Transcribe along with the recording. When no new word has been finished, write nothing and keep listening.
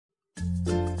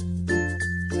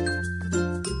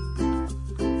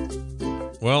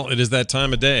Well, it is that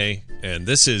time of day, and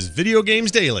this is Video Games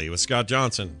Daily with Scott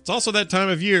Johnson. It's also that time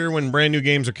of year when brand new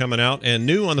games are coming out, and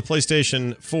new on the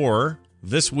PlayStation 4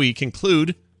 this week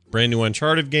include brand new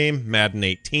Uncharted game, Madden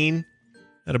 18,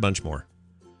 and a bunch more.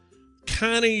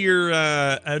 Kind of your,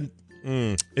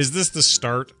 is this the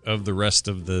start of the rest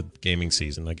of the gaming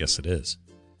season? I guess it is.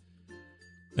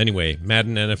 Anyway,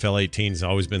 Madden NFL 18 has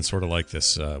always been sort of like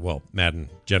this. Madden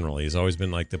generally has always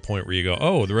been like the point where you go,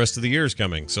 oh, the rest of the year is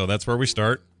coming. So that's where we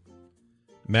start.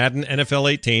 Madden NFL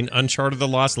 18, Uncharted: The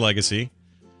Lost Legacy.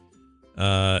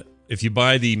 If you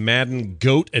buy the Madden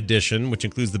GOAT edition, which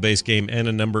includes the base game and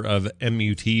a number of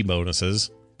MUT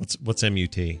bonuses. What's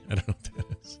MUT? I don't know what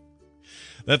that is.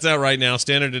 That's out right now.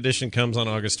 Standard edition comes on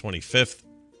August 25th.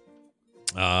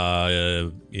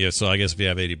 So I guess if you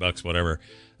have $80, whatever.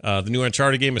 The new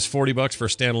Uncharted game is $40 for a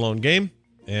standalone game,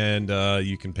 and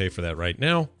you can pay for that right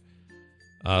now.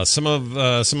 Some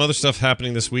other stuff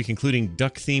happening this week, including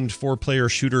duck-themed 4-player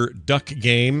shooter Duck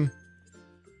Game.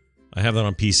 I have that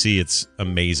on PC. It's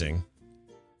amazing,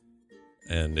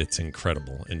 and it's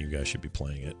incredible, and you guys should be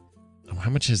playing it. Oh,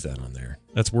 how much is that on there?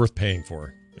 That's worth paying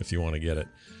for if you want to get it.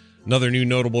 Another new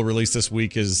notable release this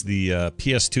week is the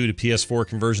PS2 to PS4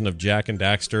 conversion of Jak and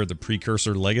Daxter: The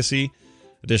Precursor Legacy.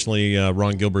 Additionally,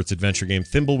 Ron Gilbert's adventure game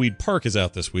Thimbleweed Park is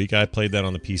out this week. I played that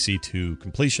on the PC to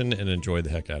completion and enjoyed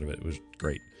the heck out of it. It was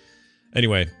great.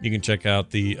 Anyway, you can check out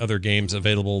the other games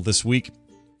available this week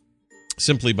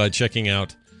simply by checking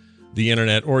out the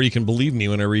internet, or you can believe me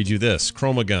when I read you this.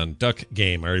 Chromagun, Duck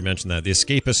Game, I already mentioned that. The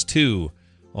Escapist 2,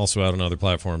 also out on other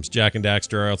platforms. Jak and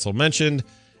Daxter, I also mentioned.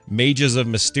 Mages of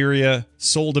Mysteria,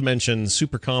 Soul Dimension,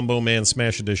 Super Combo Man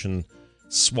Smash Edition,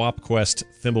 Swap Quest,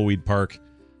 Thimbleweed Park,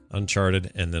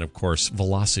 Uncharted, and then, of course,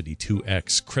 Velocity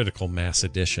 2X Critical Mass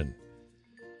Edition.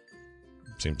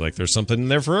 Seems like there's something in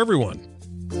there for everyone.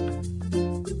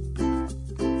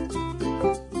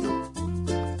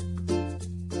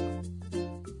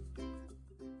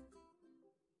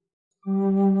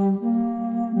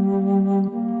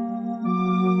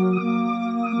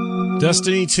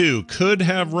 Destiny 2 could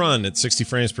have run at 60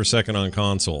 frames per second on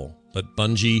console, but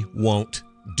Bungie won't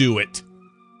do it.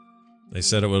 They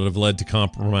said it would have led to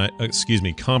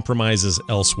compromises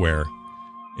elsewhere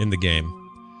in the game.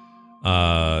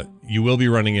 You will be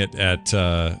running it at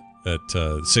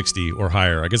 60 or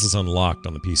higher. I guess it's unlocked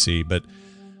on the PC, but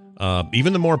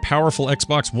even the more powerful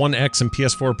Xbox One X and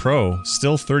PS4 Pro,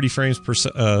 still 30 frames per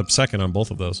second on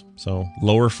both of those. So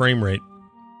lower frame rate.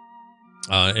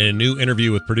 In a new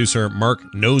interview with producer Mark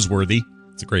Noseworthy,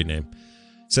 it's a great name,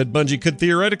 said Bungie could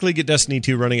theoretically get Destiny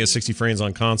 2 running at 60 frames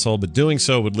on console, but doing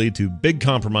so would lead to big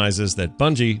compromises that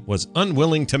Bungie was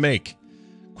unwilling to make.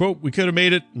 Quote, we could have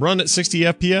made it run at 60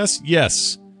 FPS?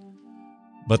 Yes.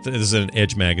 But this is an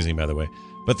Edge magazine, by the way.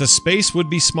 But the space would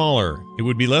be smaller, it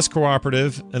would be less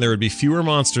cooperative, and there would be fewer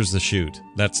monsters to shoot.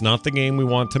 That's not the game we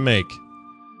want to make.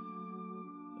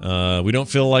 We don't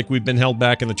feel like we've been held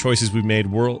back in the choices we've made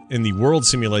in the world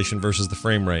simulation versus the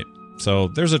frame rate. So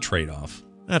there's a trade-off.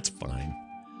 That's fine.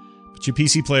 But you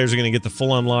PC players are going to get the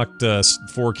full unlocked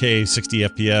 4K 60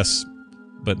 FPS,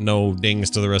 but no dings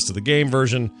to the rest of the game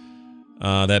version.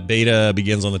 That beta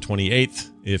begins on the 28th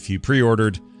if you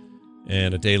pre-ordered,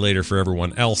 and a day later for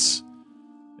everyone else.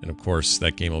 And of course,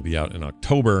 that game will be out in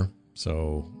October.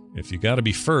 So if you got to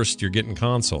be first, you're getting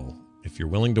console. If you're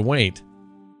willing to wait,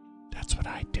 that's what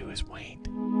I do, is wait.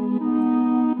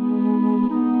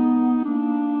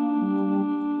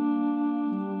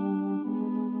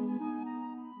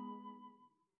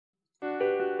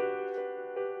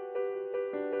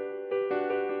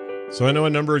 So I know a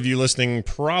number of you listening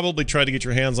probably tried to get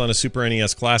your hands on a Super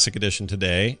NES Classic Edition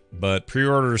today, but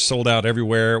pre-orders sold out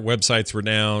everywhere. Websites were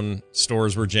down.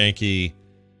 Stores were janky.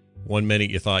 1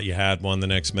 minute you thought you had one, the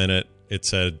next minute it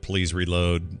said, please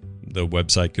reload. The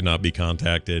website could not be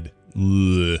contacted.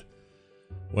 Ugh.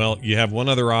 Well, you have one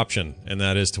other option, and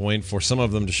that is to wait for some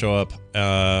of them to show up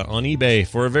on eBay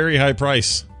for a very high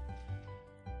price.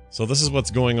 So this is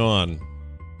what's going on.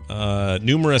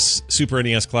 Numerous Super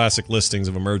NES Classic listings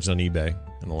have emerged on eBay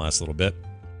in the last little bit.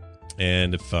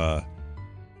 And if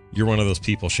you're one of those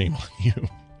people, shame on you.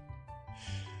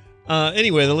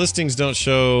 Anyway, the listings don't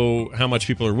show how much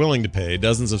people are willing to pay.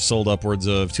 Dozens have sold upwards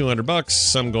of $200,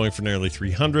 some going for nearly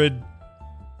 $300.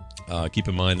 Keep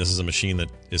in mind, this is a machine that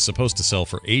is supposed to sell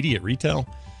for $80 at retail.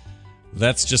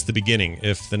 That's just the beginning.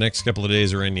 If the next couple of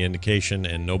days are any indication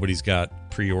and nobody's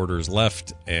got pre-orders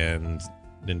left and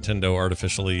Nintendo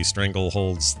artificially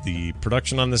strangleholds the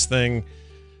production on this thing,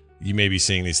 you may be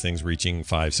seeing these things reaching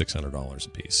 $500-$600 a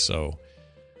piece. So,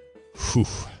 whew.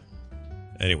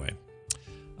 Anyway,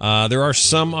 There are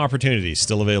some opportunities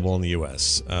still available in the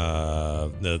U.S.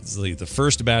 The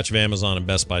first batch of Amazon and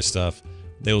Best Buy stuff,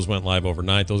 those went live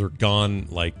overnight. Those were gone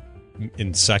like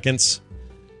in seconds.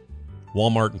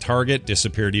 Walmart and Target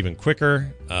disappeared even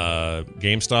quicker.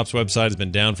 GameStop's website has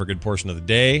been down for a good portion of the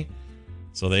day.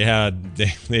 So they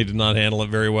did not handle it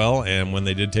very well, and when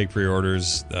they did take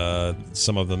pre-orders,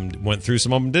 some of them went through,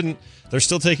 some of them didn't. They're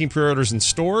still taking pre-orders in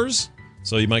stores,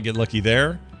 so you might get lucky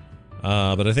there.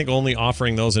 But I think only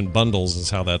offering those in bundles is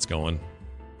how that's going.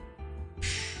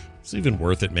 It's even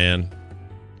worth it, man.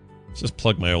 Just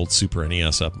plug my old Super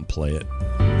NES up and play it.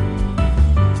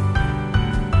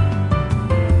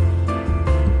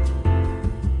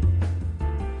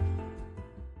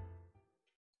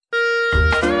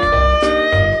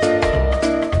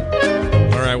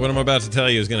 What I'm about to tell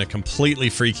you is going to completely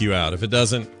freak you out. If it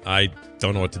doesn't, I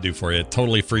don't know what to do for you. It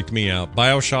totally freaked me out.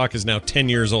 BioShock is now 10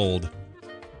 years old.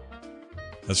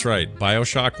 That's right.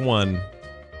 BioShock 1,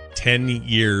 10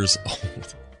 years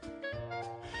old.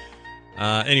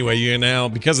 Anyway, you now,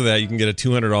 because of that, you can get a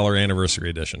 $200 anniversary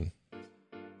edition.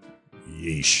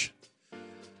 Yeesh.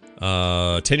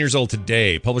 10 years old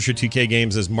today. Publisher 2K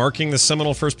Games is marking the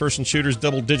seminal first-person shooter's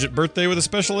double-digit birthday with a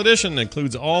special edition that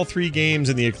includes all 3 games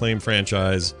in the acclaimed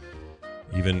franchise,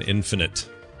 even Infinite.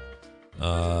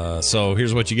 So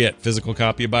here's what you get. Physical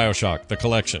copy of BioShock, the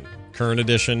collection. Current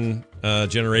edition,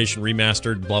 generation,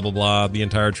 remastered, blah, blah, blah, the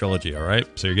entire trilogy, all right?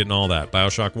 So you're getting all that.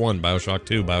 BioShock 1, BioShock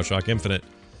 2, BioShock Infinite,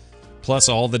 plus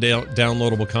all the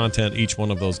downloadable content each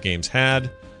one of those games had.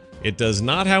 It does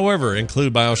not, however,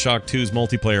 include BioShock 2's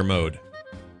multiplayer mode.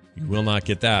 You will not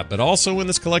get that. But also in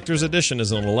this collector's edition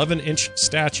is an 11-inch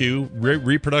statue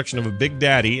reproduction of a Big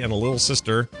Daddy and a little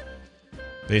sister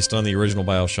based on the original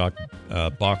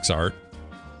BioShock box art,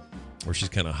 where she's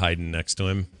kind of hiding next to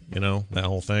him, you know, that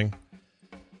whole thing.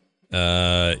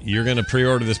 You're going to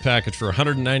pre-order this package for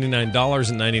 $199.99.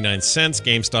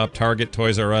 GameStop, Target,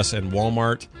 Toys R Us, and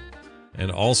Walmart, and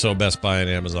also Best Buy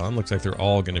and Amazon. Looks like they're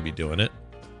all going to be doing it.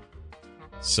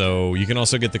 So you can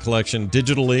also get the collection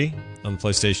digitally on the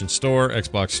PlayStation Store,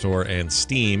 Xbox Store, and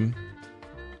Steam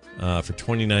for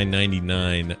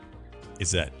 $29.99. Is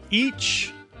that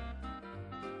each?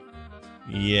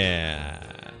 Yeah.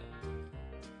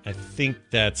 I think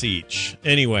that's each.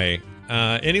 Anyway,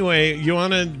 you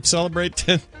want to celebrate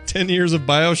 10 years of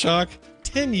BioShock?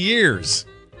 10 years!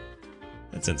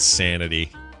 That's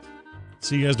insanity.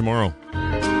 See you guys tomorrow.